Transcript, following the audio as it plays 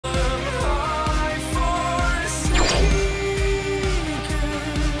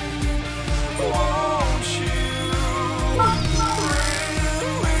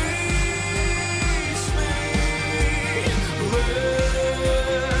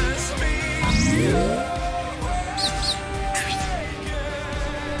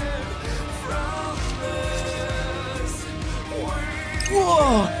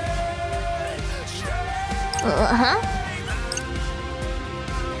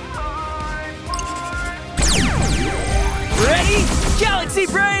Galaxy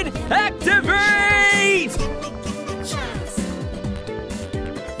Brain, activate!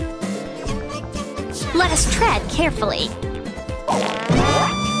 Let us tread carefully.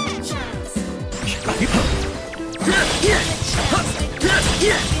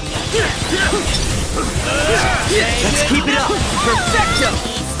 Let's keep it up! Perfecto!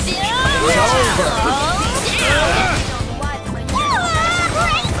 It's over!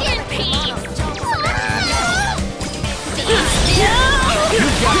 Rest in peace!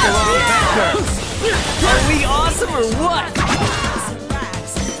 You've got the wrong vector! Are we awesome or what?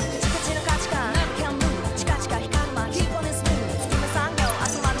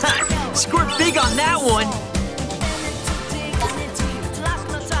 Ha! Squirt big on that one!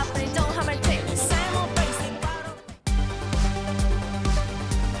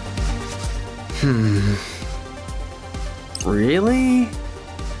 Really?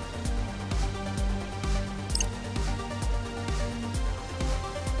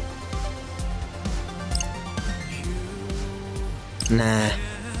 Nah.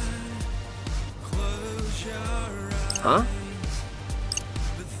 Huh?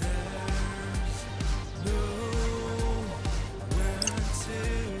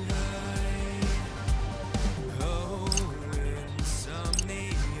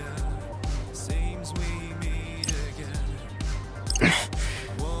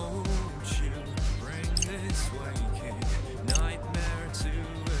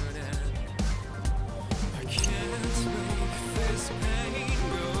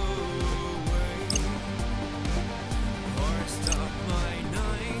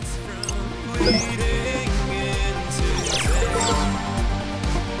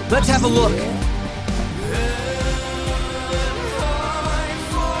 Let's have a look.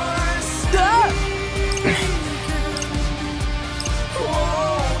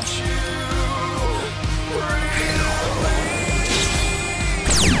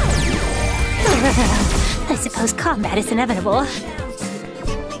 I suppose combat is inevitable.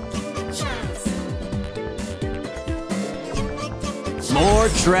 More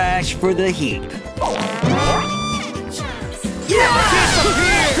trash for the heap.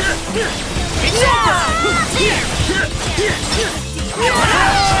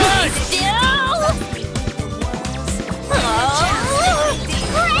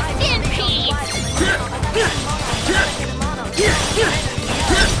 Rest in peace!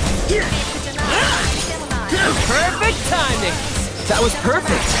 Perfect timing! That was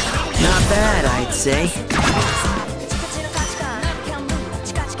perfect. Not bad, I'd say.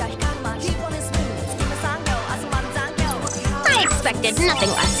 I expected nothing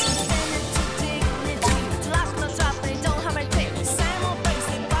less.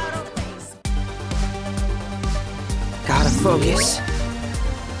 Gotta focus.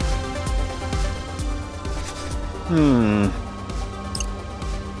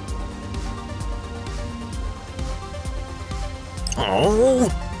 Oh.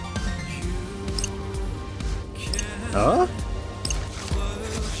 Huh?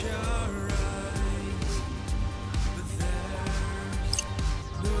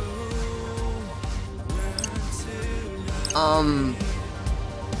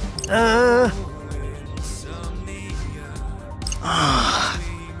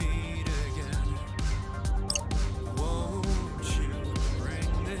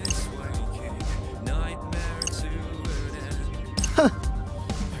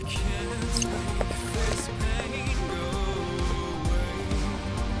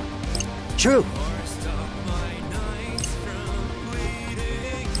 True.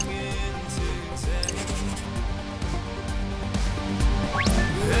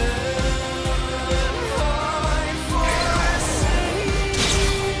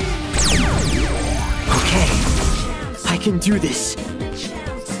 Okay, I can do this.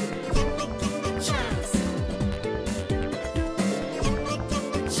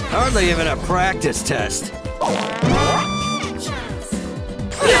 Hardly even a practice test.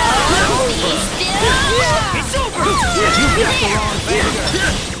 It's over! You got the wrong finger!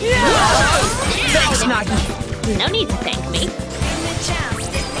 Thanks, Nagi! No need to thank me.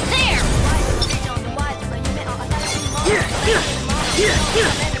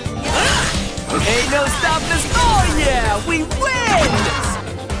 Ain't no stopping us! Oh yeah! We win!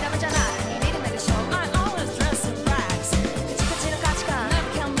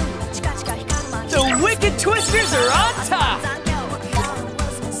 The Wicked Twisters are on top!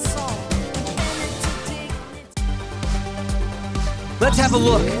 Let's have a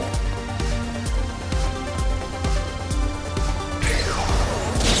look.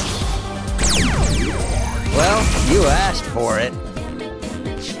 Well, you asked for it.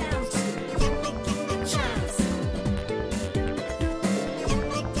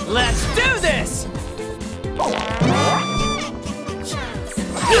 Let's do this!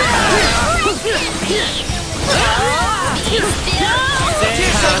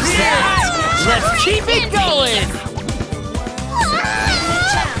 Let's keep it going!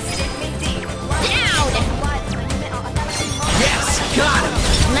 Down! Yes, got him!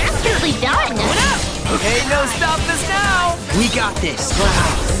 Masterfully done! Ain't no stopping us now! We got this!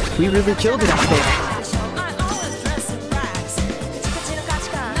 Wow, we really killed it out there.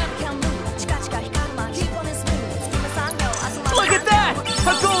 Look at that!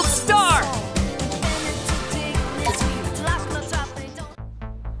 A gold star!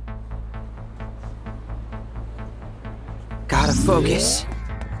 Gotta focus.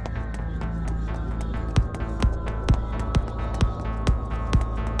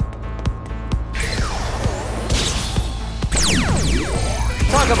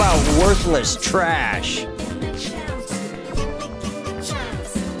 Talk about worthless trash.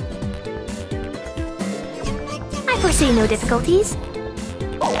 I foresee no difficulties.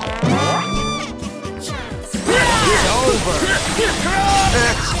 It's over.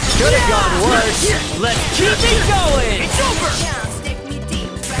 Could have gone worse. Let's keep it going. It's over.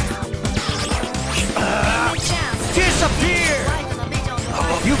 Disappear.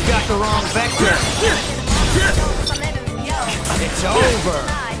 You've got the wrong vector. It's over.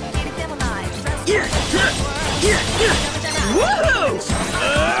 Woohoo!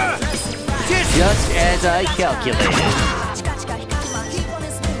 Just as I calculated.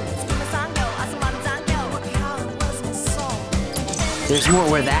 There's more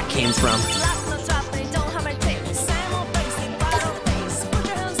where that came from.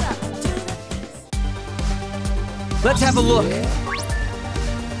 Let's have a look.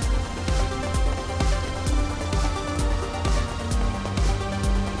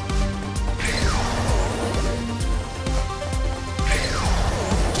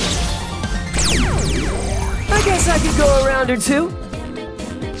 I guess I could go a round or two.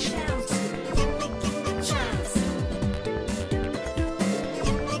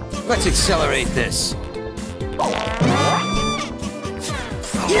 Let's accelerate this. You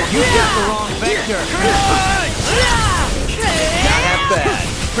got the wrong vector. Not half bad.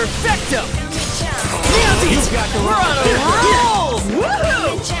 Perfecto. You got the wrong vector.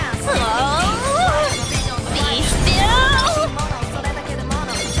 Woohoo! Be still!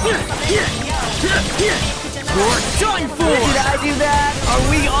 You're done for! Did I do that? Are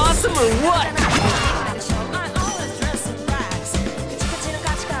we awesome or what?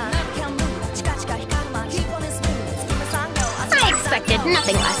 I expected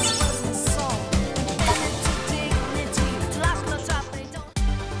nothing less.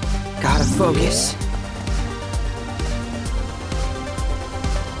 Gotta focus.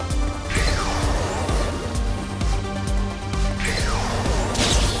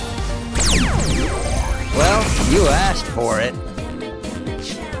 Well, you asked for it.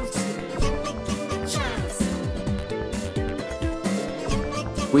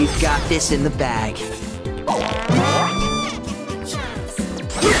 We've got this in the bag.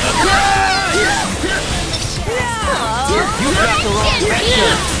 You got the wrong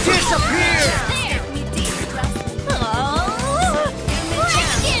vector! Disappear!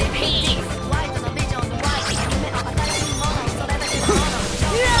 Rest in peace!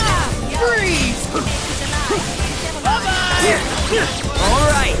 Freeze! Bye-bye!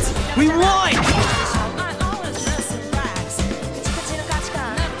 Alright, we won!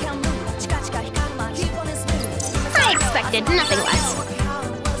 I expected nothing less.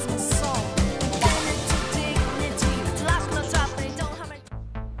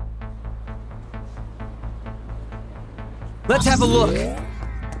 Let's have a look.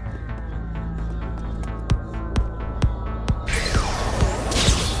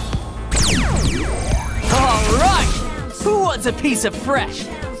 All right! Who wants a piece of fresh?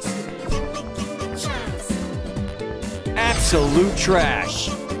 Absolute trash.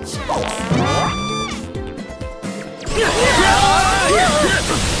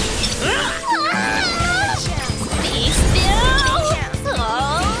 Be still!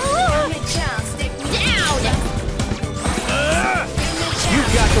 Down!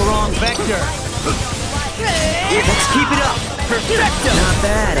 You've got the wrong vector. Let's keep it up. Perfecto. Not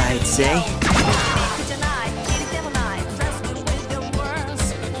bad, I'd say.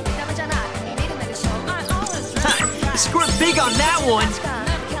 Ha, scored big on that one.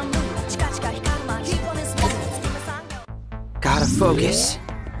 Gotta focus.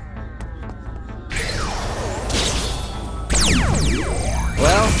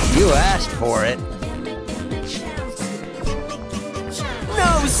 Well, you asked for it.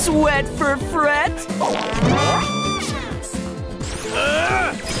 No sweat for Fret.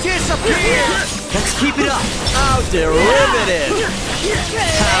 Disappear! Let's keep it up! How derivative!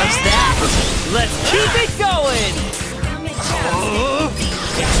 How's that? Let's keep it going!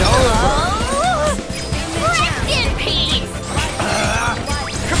 It's over! Rest in peace!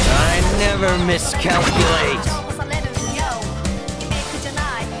 I never miscalculate!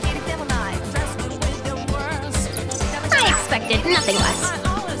 I expected nothing less.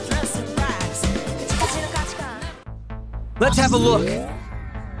 Let's have a look!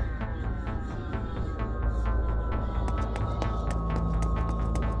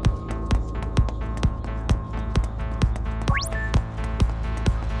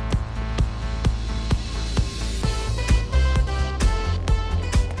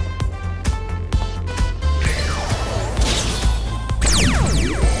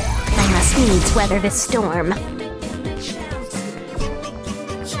 Needs weather this storm.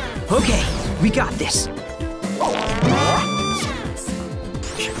 Okay, we got this.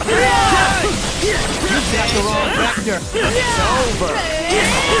 You've got the wrong vector. It's over.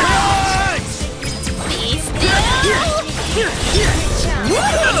 Be still!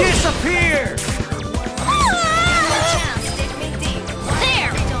 Disappear!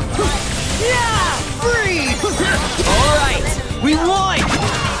 There! Freeze! All right, we won!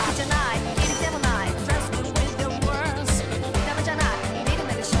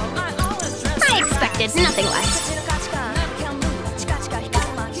 I expected nothing less.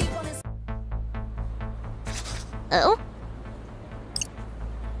 Oh?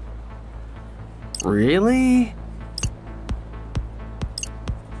 Really?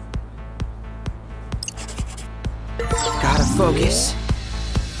 Gotta focus.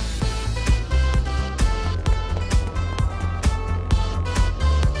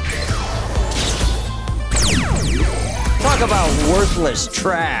 Talk about worthless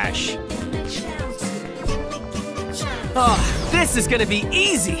trash. Oh, this is gonna be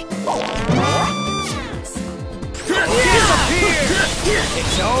easy. Disappear!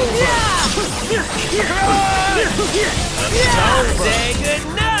 It's over. Say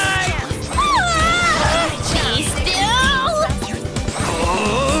goodnight. Be still!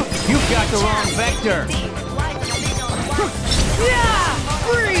 You've got the wrong vector.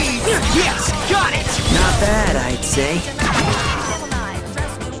 Freeze! Yes, got it. Not bad, I'd say.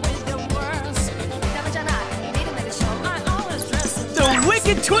 The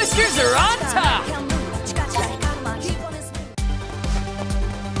Wicked Twisters are on top!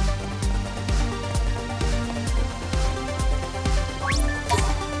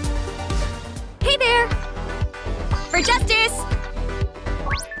 Hey there! For justice!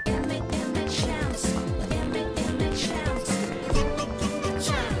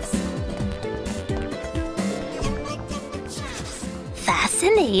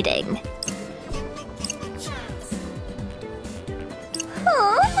 Fascinating.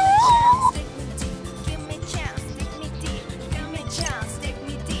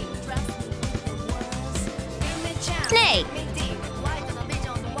 Nay.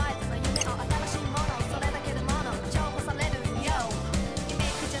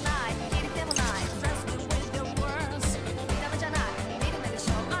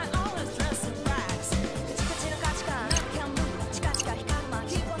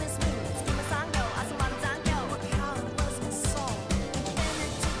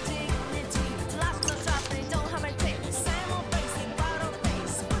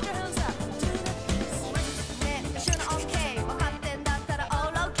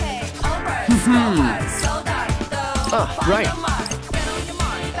 Right.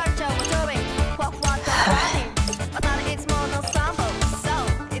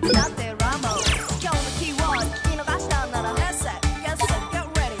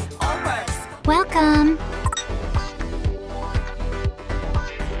 Welcome.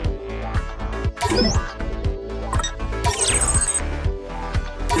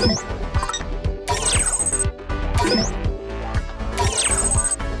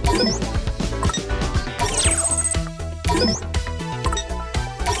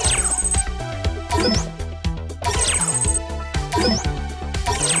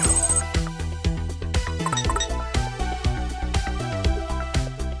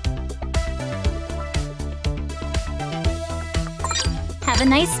 Have a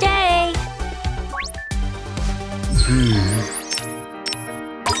nice day.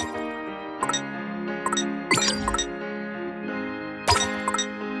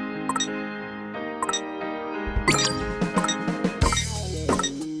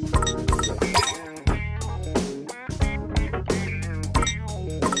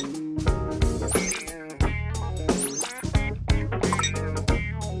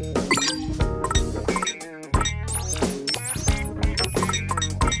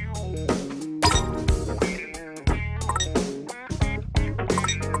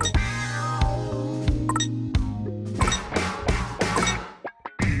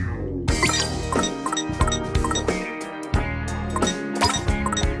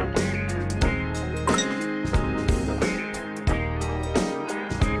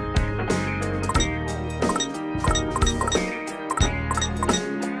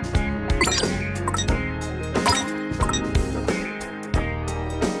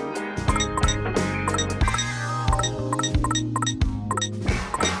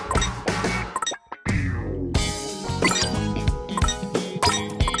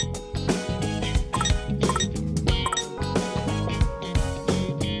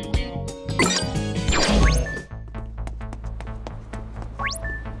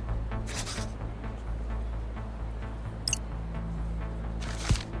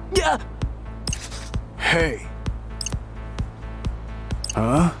 Hey.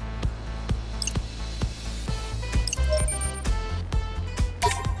 Huh?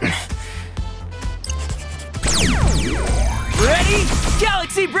 Ready?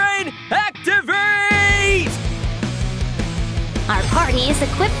 Galaxy Brain, activate! Our party is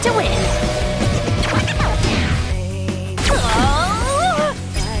equipped to win. Oh!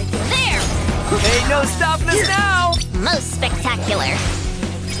 There! Ain't no stopping us now! Most spectacular.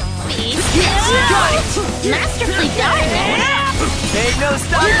 Be still! Got it! Masterfully done! Ain't no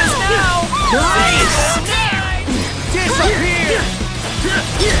stopping us now! Nice! Disappear!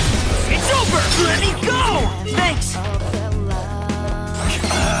 It's over! Let me go! Thanks!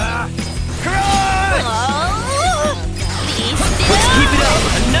 Crush! Oh! Be still! Let's keep it up!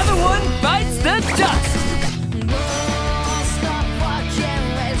 Another one bites the dust!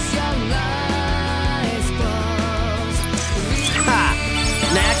 Ha!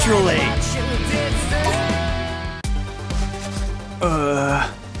 Naturally!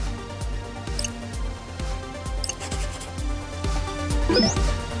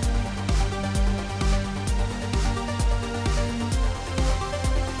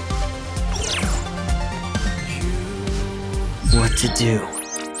 What to do?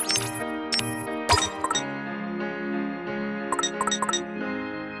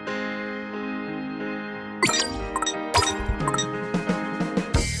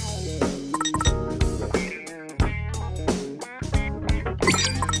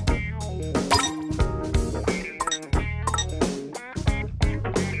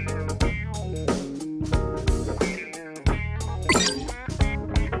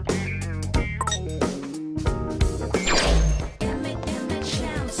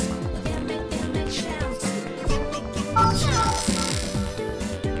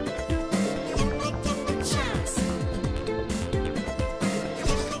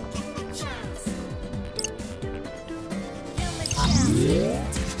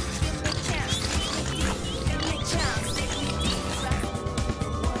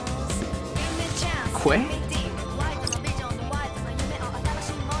 Quay?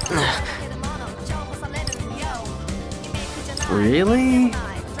 Really?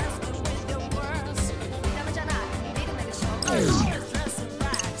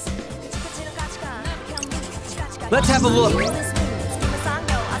 Let's have a look.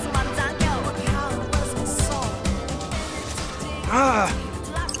 Uh-huh.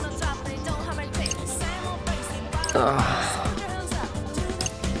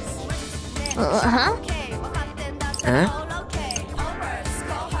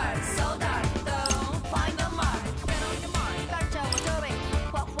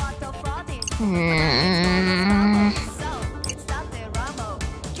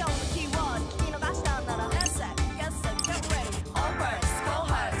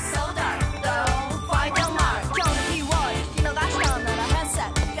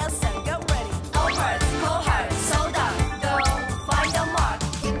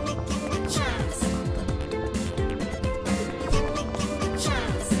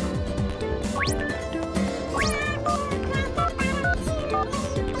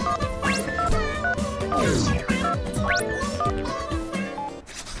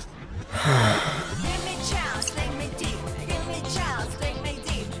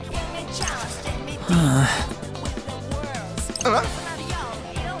 Huh?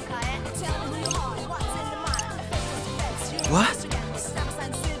 What?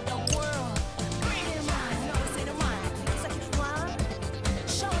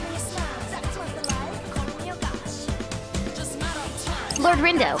 Lord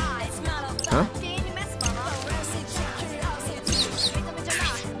Rindo. Huh?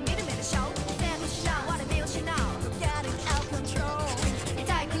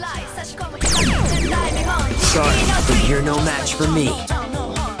 Sorry, but you're no match for me.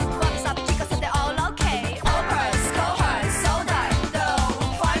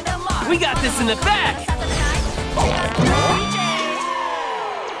 We got this in the bag!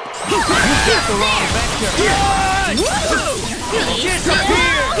 You got the wrong vector!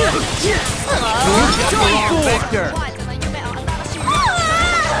 Disappear! You got the wrong vector!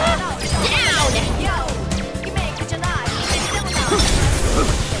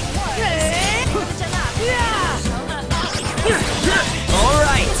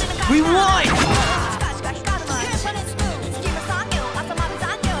 Alright, we won!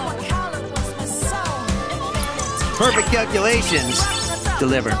 Perfect calculations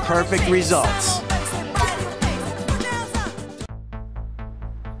delivered perfect results.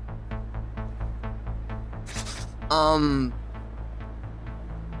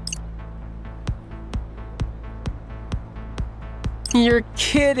 You're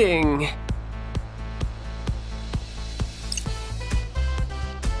kidding.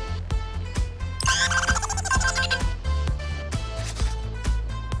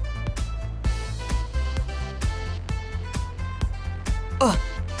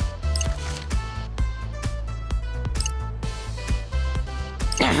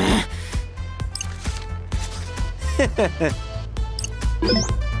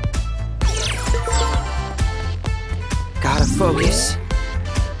 Gotta focus.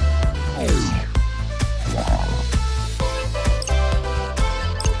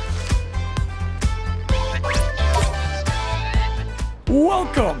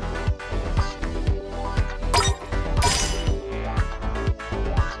 Welcome!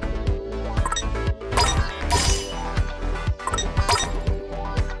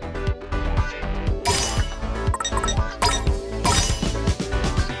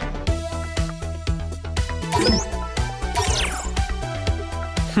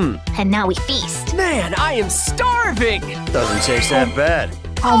 And now we feast. Man, I am starving! Doesn't taste that bad.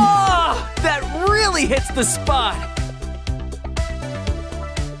 Oh, that really hits the spot!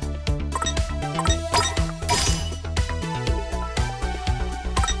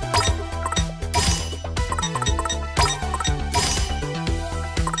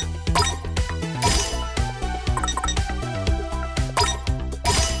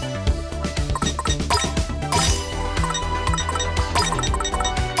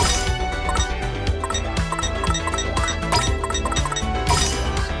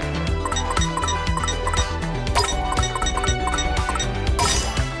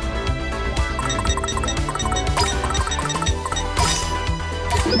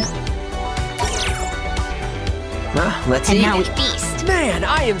 Let's And eat. now we feast. Man,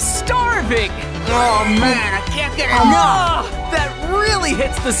 I am starving! Oh man, I can't get enough! Oh, that really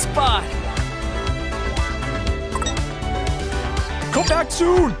hits the spot! Come back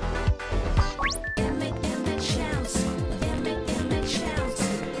soon!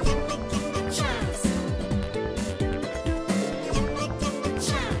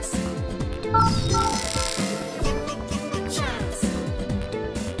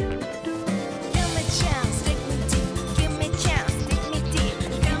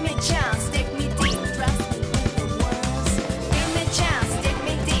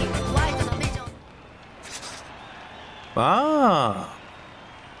 Ah.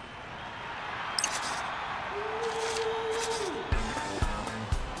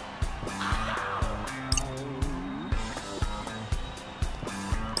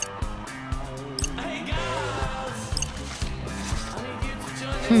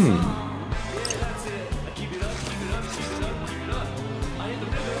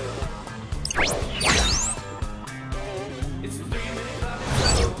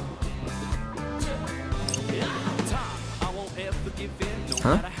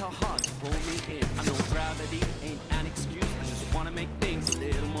 Huh?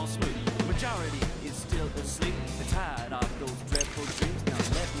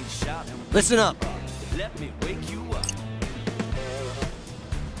 Listen up. Let me wake you up.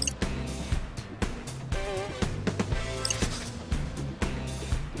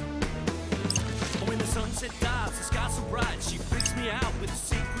 When the sunset dives, the sky so bright, she freaks me out with a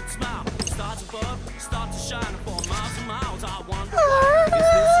secret smile. Stars above start to shine for miles and miles. I wonder why. Is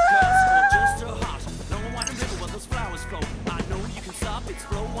this a curse or just her heart? Long winding river where those flowers flow. I know you can stop its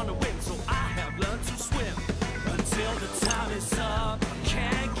flow on the wind, so I have learned to swim until the time is up.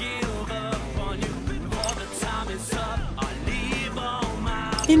 Can't give up on you before the time is up. I leave all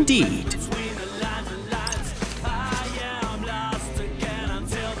my Indeed. between the lines and lines. I am lost again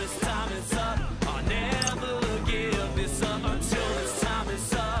until this time is up. I never give this up until this time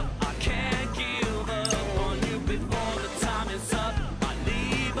is up. I can't give up on you before the time is up. I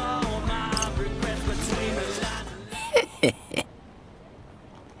leave all my regrets between the lines and lines.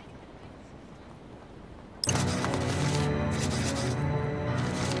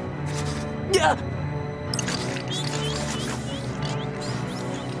 Yeah.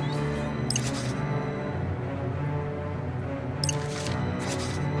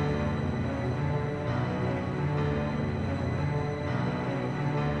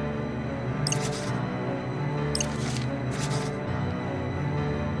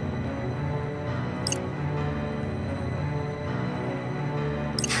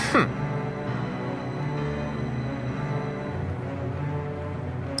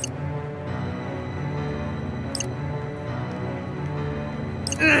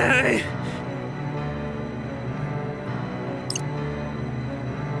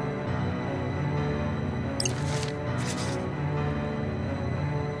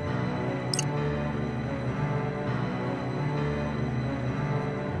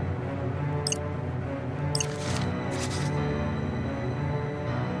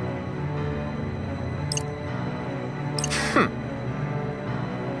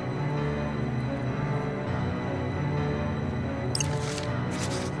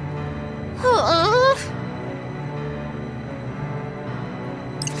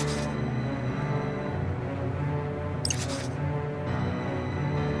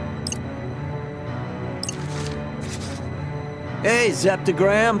 Hey,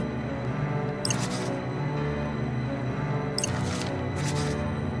 Zeptagram.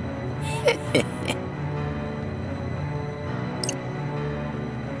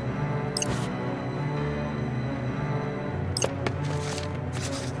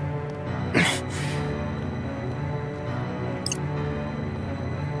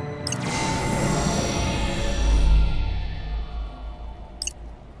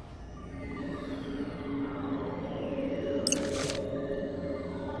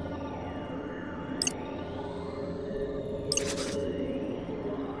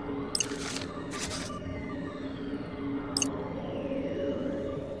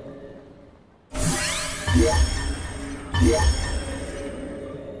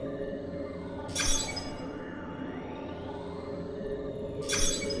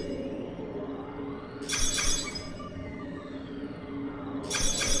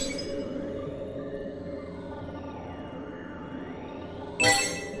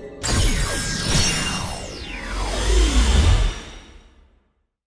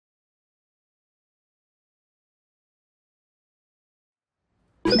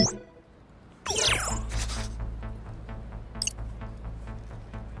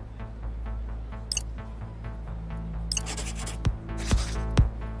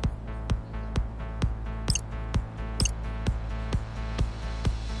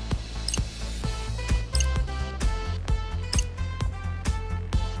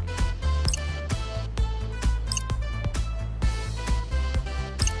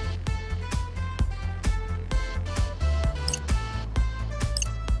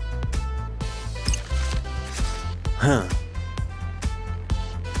 Huh.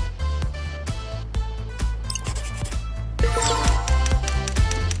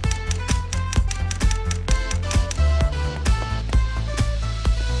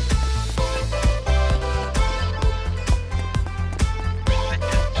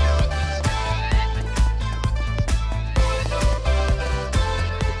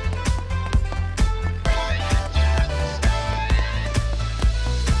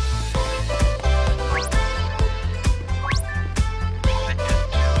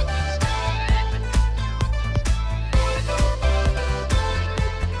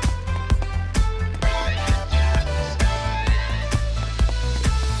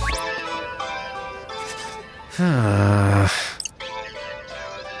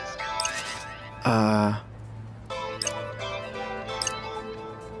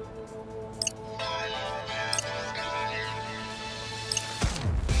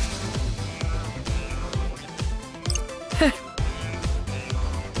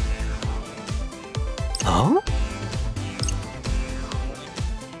 Oh?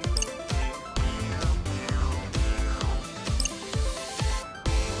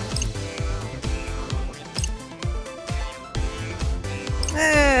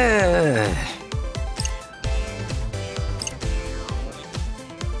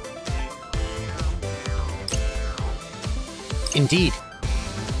 Indeed.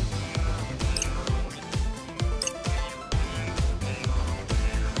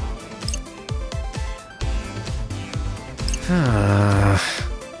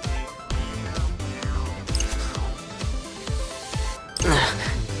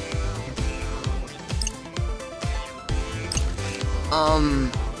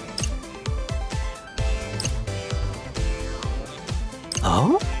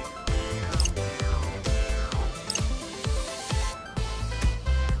 Oh?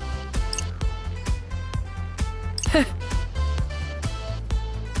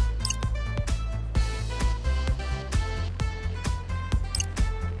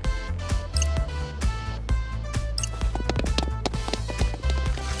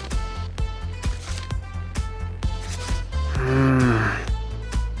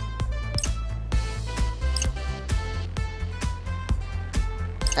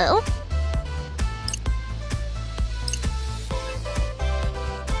 Oh?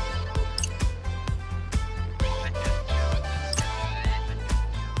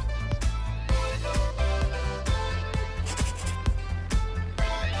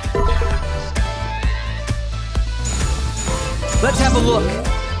 Let's have a look.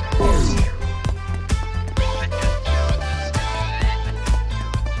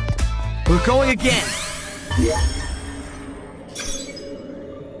 We're going again.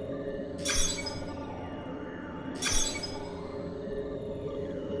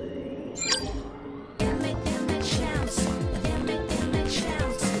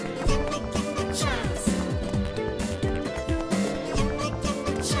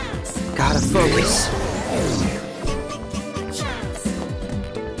 Gotta focus.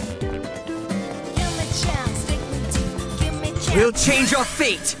 We'll change our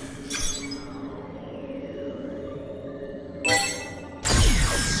fate!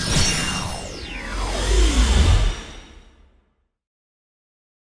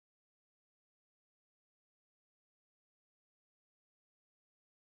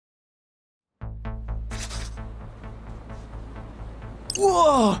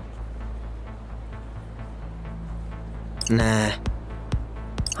 Whoa! Nah.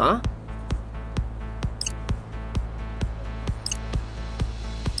 Huh?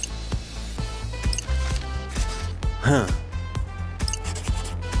 Huh.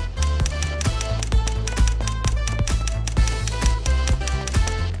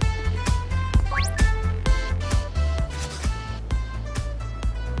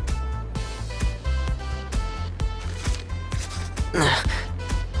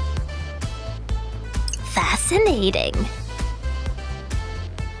 Fascinating.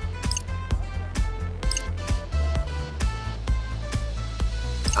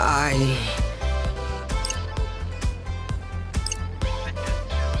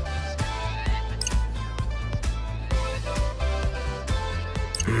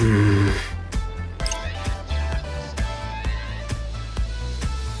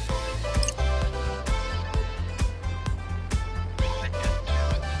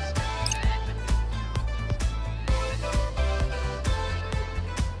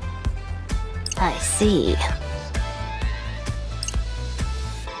 I see.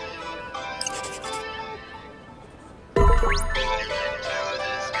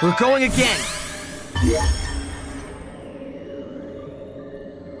 We're going again!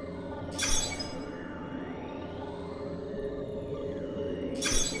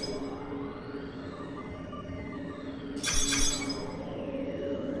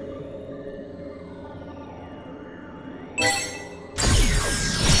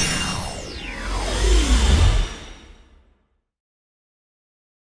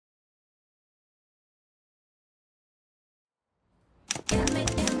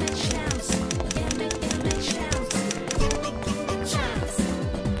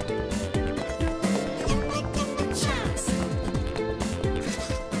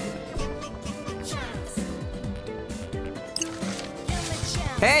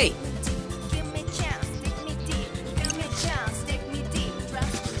 Hey!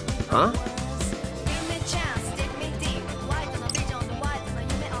 Huh?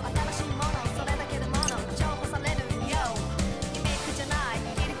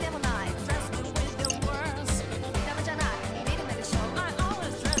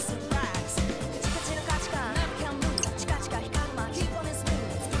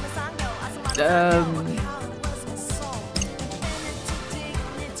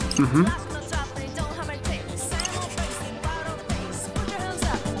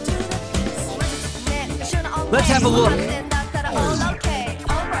 Let's have a look.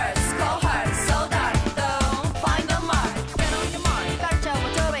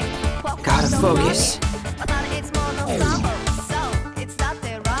 Gotta focus.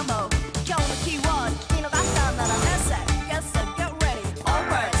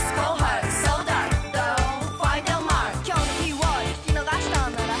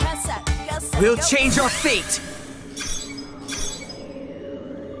 We'll change our fate!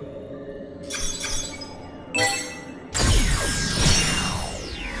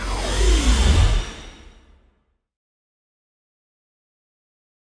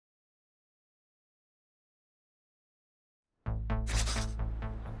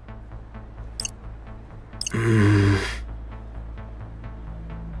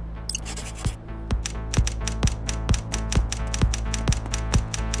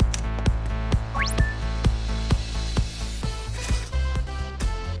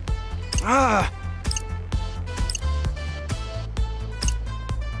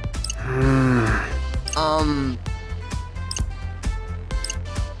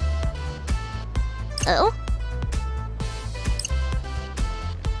 Oh?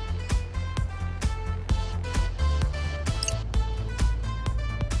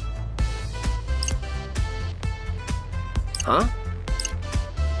 Huh?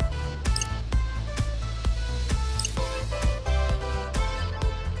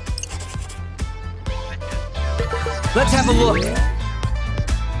 Let's have a look!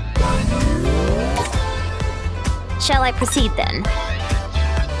 Shall I proceed then?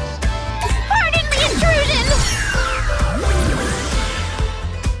 Pardon the intrusion!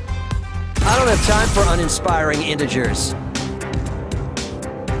 I don't have time for uninspiring integers.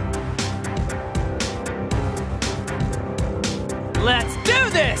 Let's do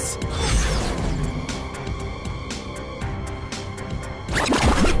this!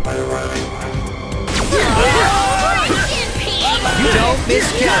 Rest in peace!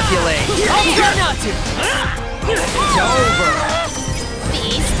 miscalculate. I'll try not to. It's over.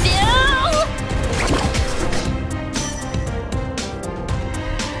 Be still!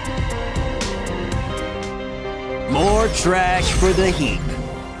 More trash for the heap.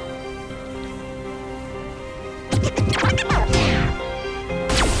 It's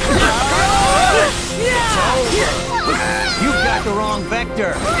over. You've got the wrong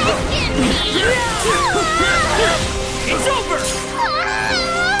vector. It's over.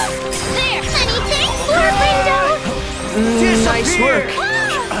 There! Anything? Florendo! Nice work.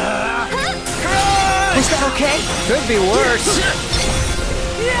 Is that okay? Could be worse.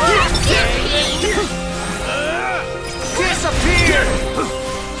 Disappear!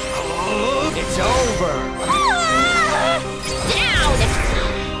 It's over. Down!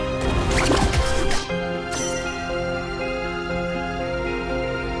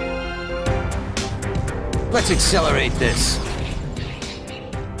 Let's accelerate this.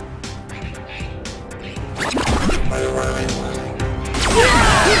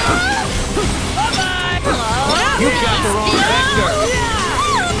 You've got the wrong vector.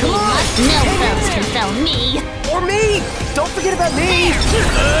 You must know those can fell me! Or me! Don't forget about me!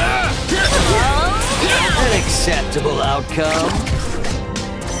 An acceptable outcome.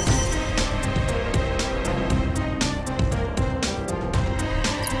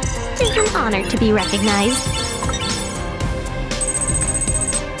 I'm honored to be recognized.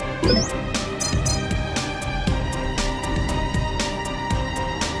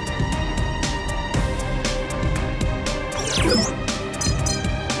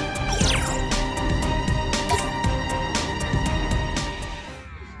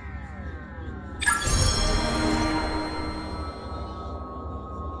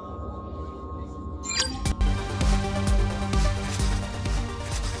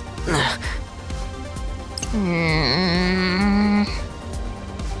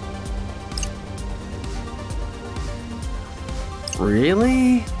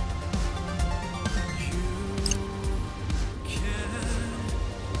 Really?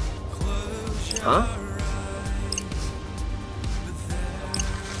 Huh?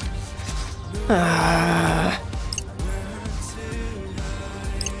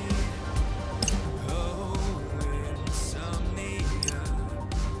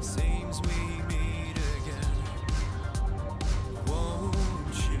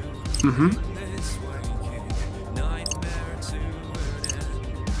 Mm-hmm.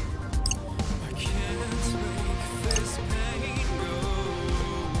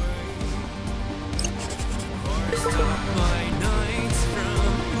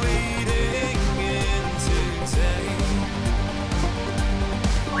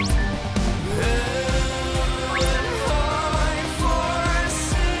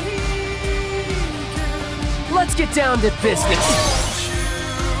 Let's get down to business.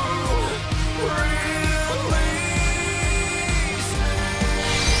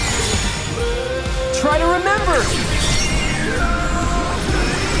 Try to remember.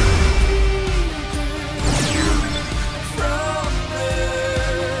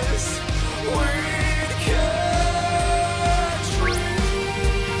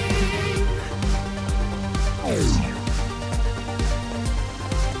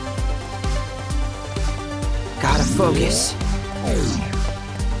 Gotta focus.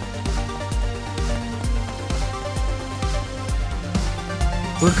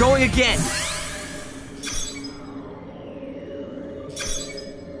 We're going again.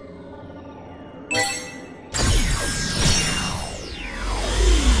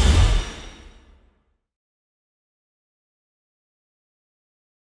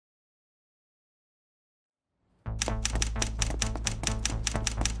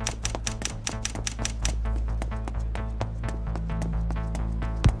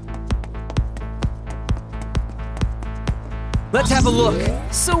 Let's have a look.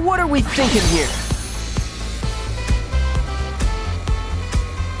 So what are we thinking here?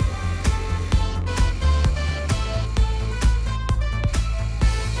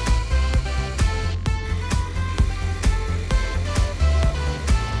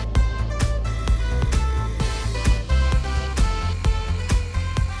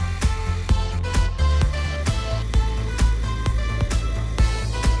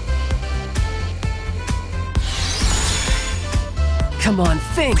 Come on,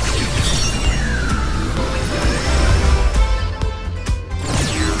 think!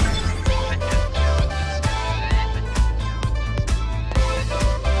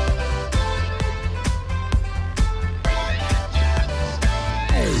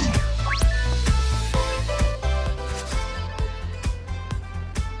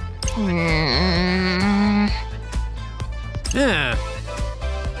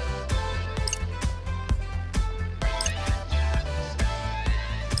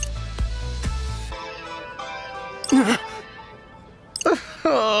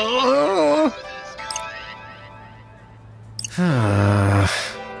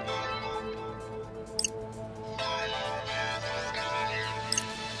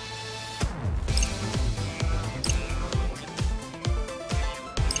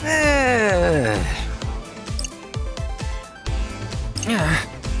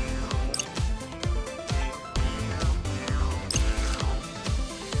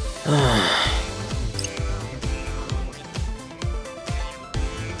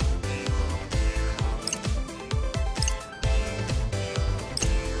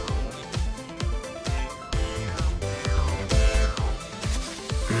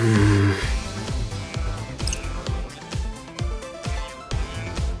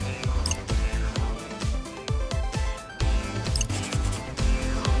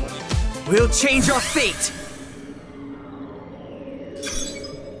 We'll change our fate!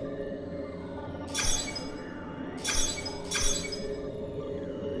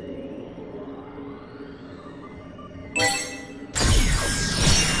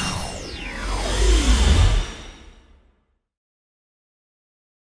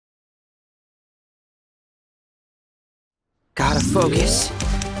 Gotta focus.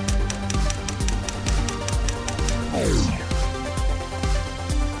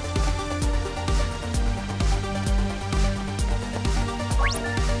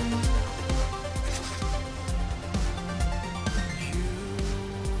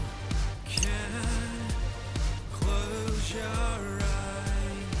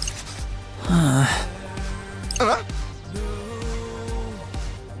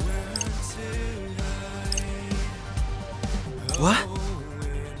 What?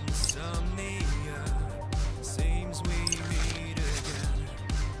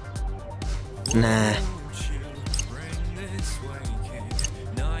 Nah.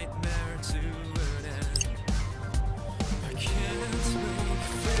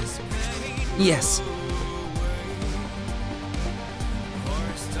 Yes.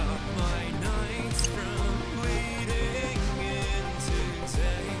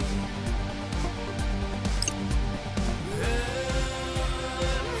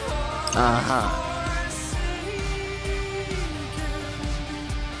 Uh-huh.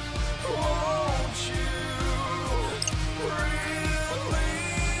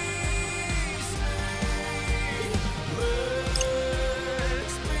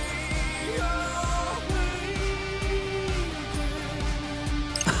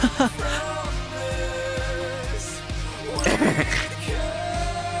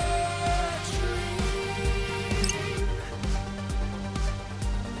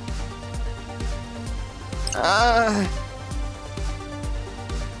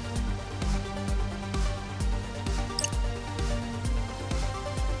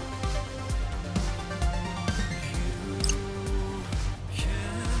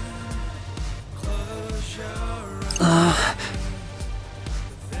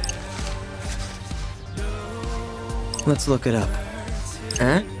 Let's look it up.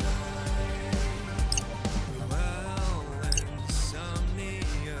 Huh?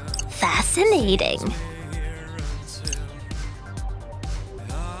 Fascinating.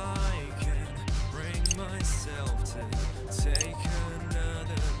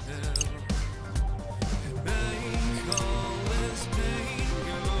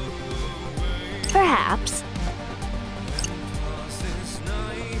 Perhaps.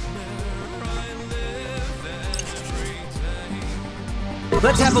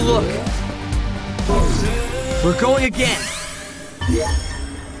 Let's have a look. We're going again.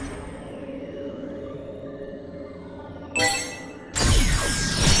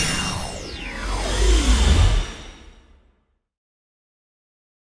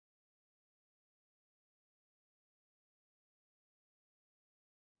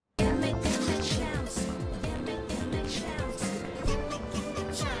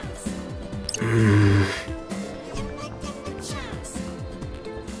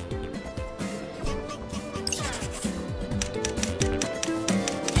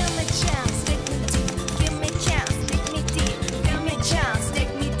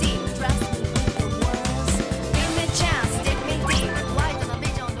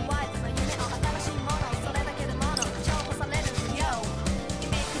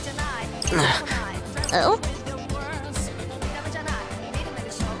 Oh?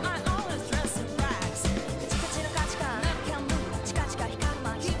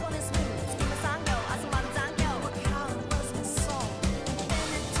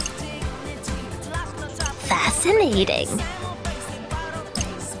 Fascinating.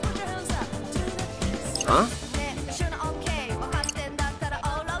 Huh?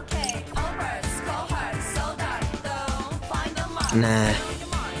 Nah.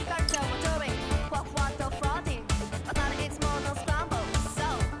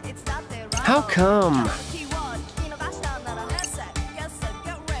 How come?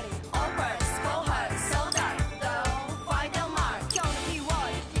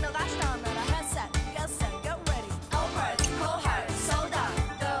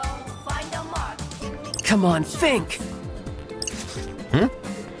 Come on, think! Hmm?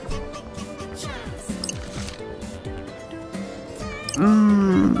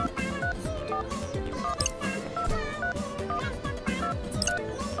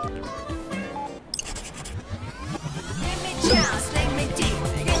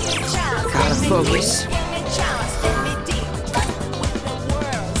 Gotta focus.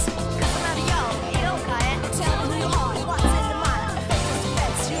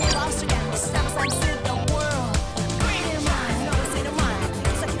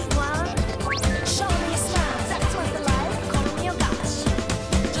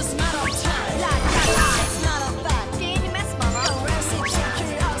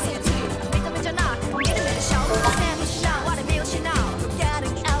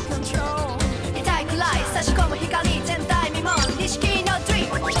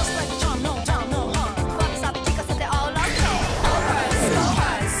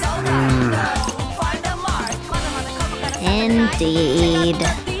 indeed.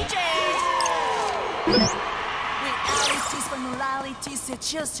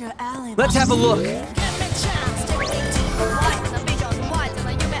 Let's have a look.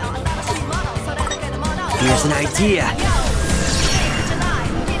 Here's an idea.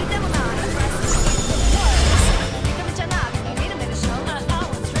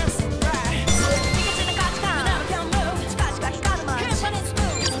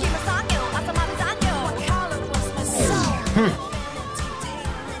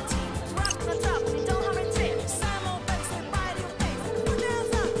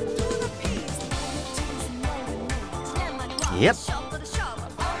 Yep.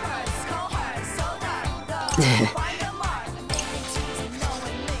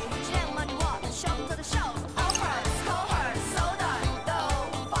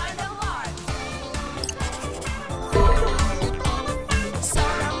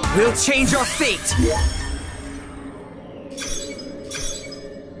 We'll change our fate.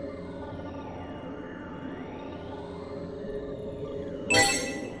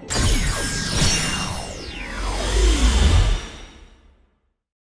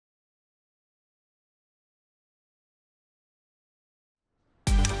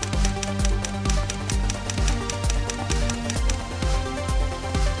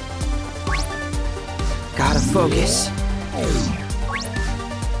 Gotta focus.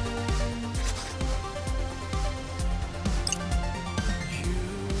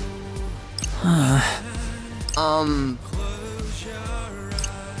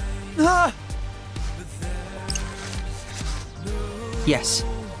 Ah! Yes.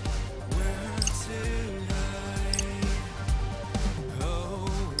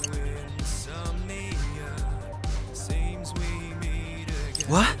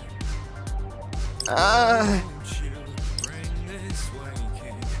 What?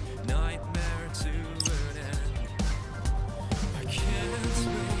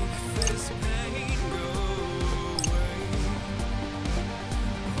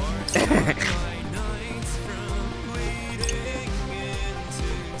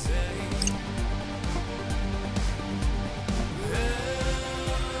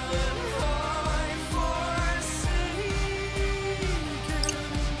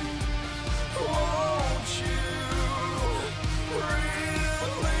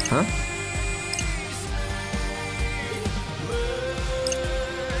 Huh?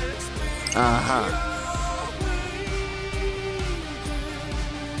 Uh-huh.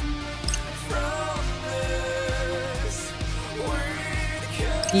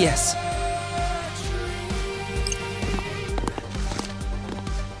 Yes.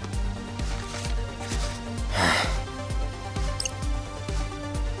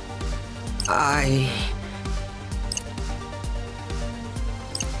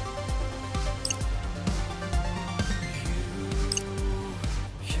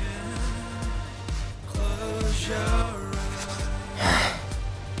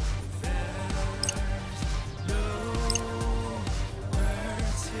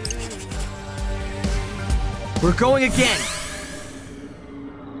 We're going again.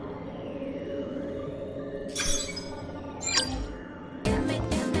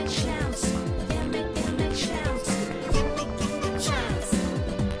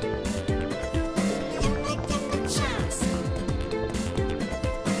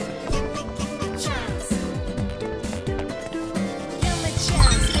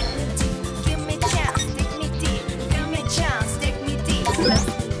 Give me chance, dig me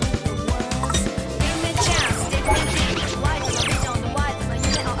deep.